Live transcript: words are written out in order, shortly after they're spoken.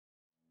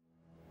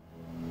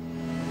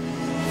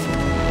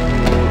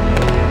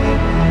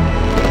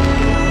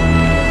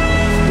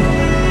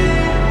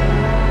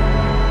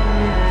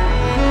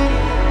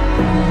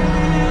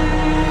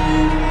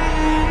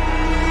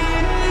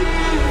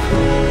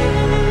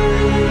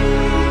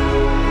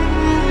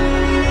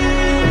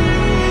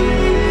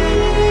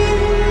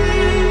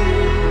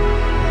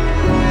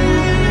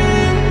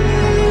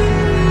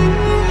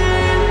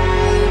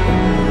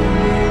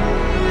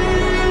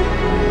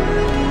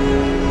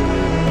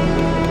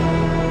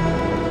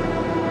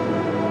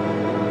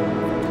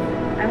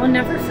will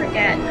never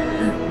forget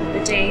the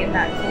day in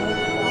that cold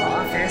law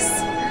office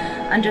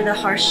under the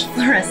harsh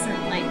fluorescent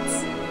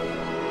lights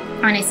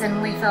when I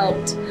suddenly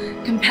felt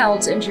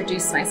compelled to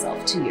introduce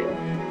myself to you.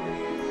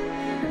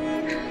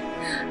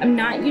 I'm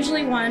not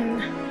usually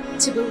one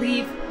to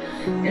believe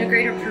in a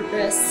greater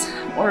purpose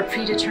or a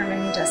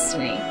predetermined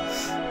destiny,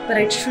 but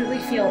I truly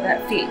feel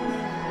that fate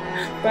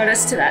brought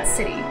us to that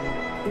city,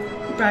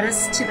 brought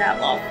us to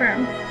that law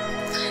firm,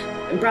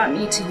 and brought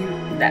me to you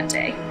that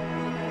day.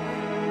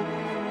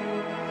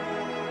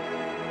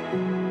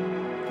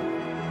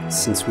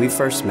 Since we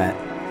first met,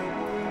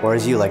 or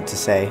as you like to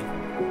say,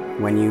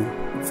 when you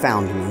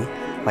found me,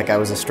 like I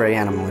was a stray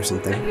animal or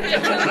something,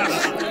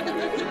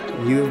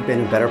 you have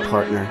been a better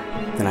partner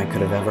than I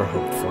could have ever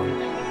hoped for.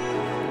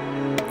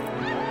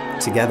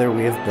 Together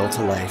we have built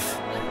a life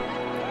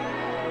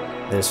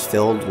that is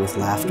filled with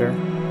laughter,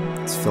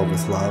 it's filled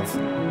with love,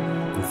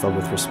 and filled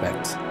with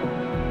respect.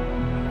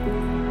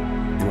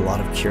 And a lot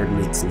of cured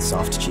meats and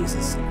soft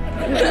cheeses.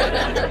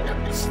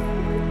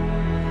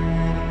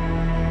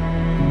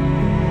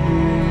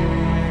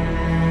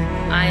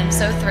 I'm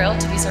so thrilled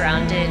to be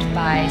surrounded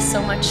by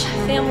so much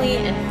family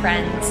and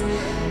friends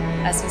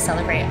as we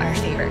celebrate our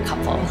favorite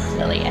couple,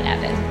 Lily and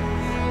Evan.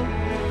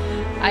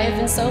 I have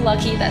been so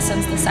lucky that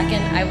since the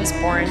second I was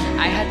born,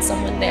 I had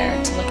someone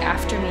there to look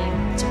after me,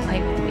 to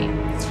play with me,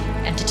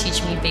 and to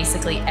teach me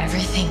basically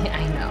everything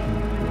I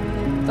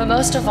know. But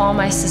most of all,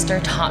 my sister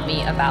taught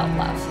me about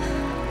love.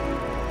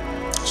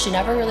 She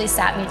never really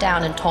sat me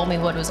down and told me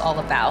what it was all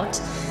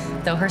about,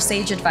 though her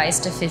sage advice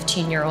to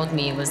 15-year-old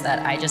me was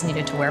that I just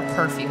needed to wear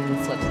perfume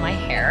and flip my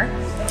hair.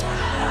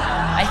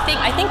 I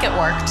think it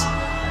worked.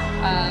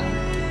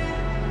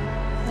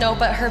 No,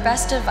 but her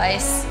best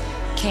advice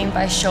came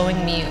by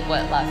showing me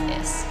what love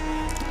is.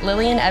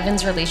 Lily and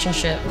Evan's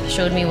relationship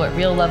showed me what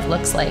real love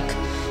looks like,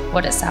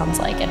 what it sounds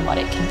like, and what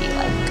it can be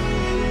like.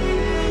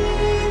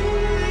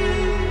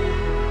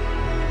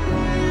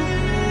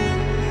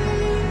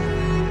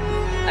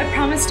 I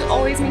promise to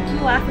always make you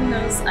laugh in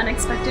those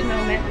unexpected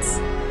moments.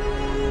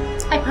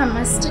 I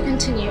promise to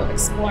continue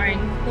exploring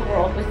the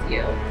world with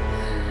you.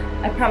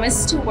 I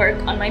promise to work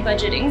on my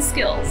budgeting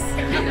skills.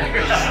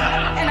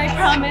 And I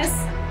promise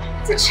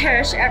to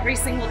cherish every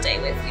single day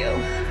with you.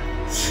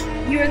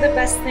 You are the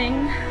best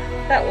thing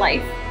that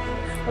life,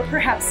 or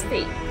perhaps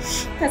fate,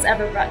 has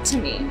ever brought to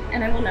me,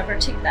 and I will never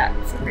take that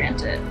for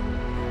granted.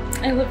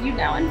 I love you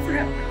now and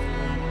forever.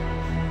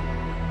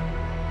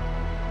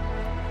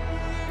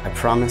 I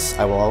promise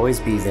I will always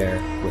be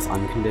there with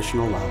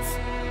unconditional love,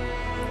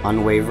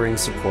 unwavering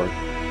support,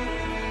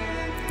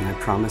 and I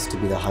promise to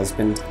be the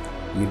husband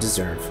you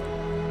deserve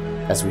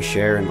as we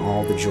share in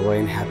all the joy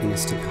and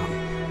happiness to come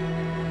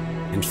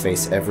and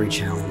face every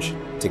challenge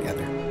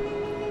together.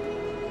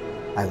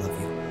 I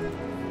love you.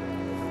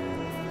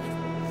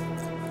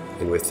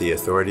 And with the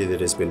authority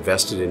that has been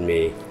vested in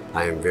me,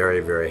 I am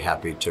very, very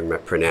happy to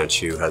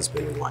pronounce you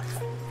husband and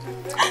wife.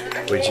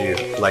 Would you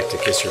like to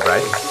kiss your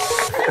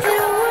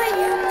bride?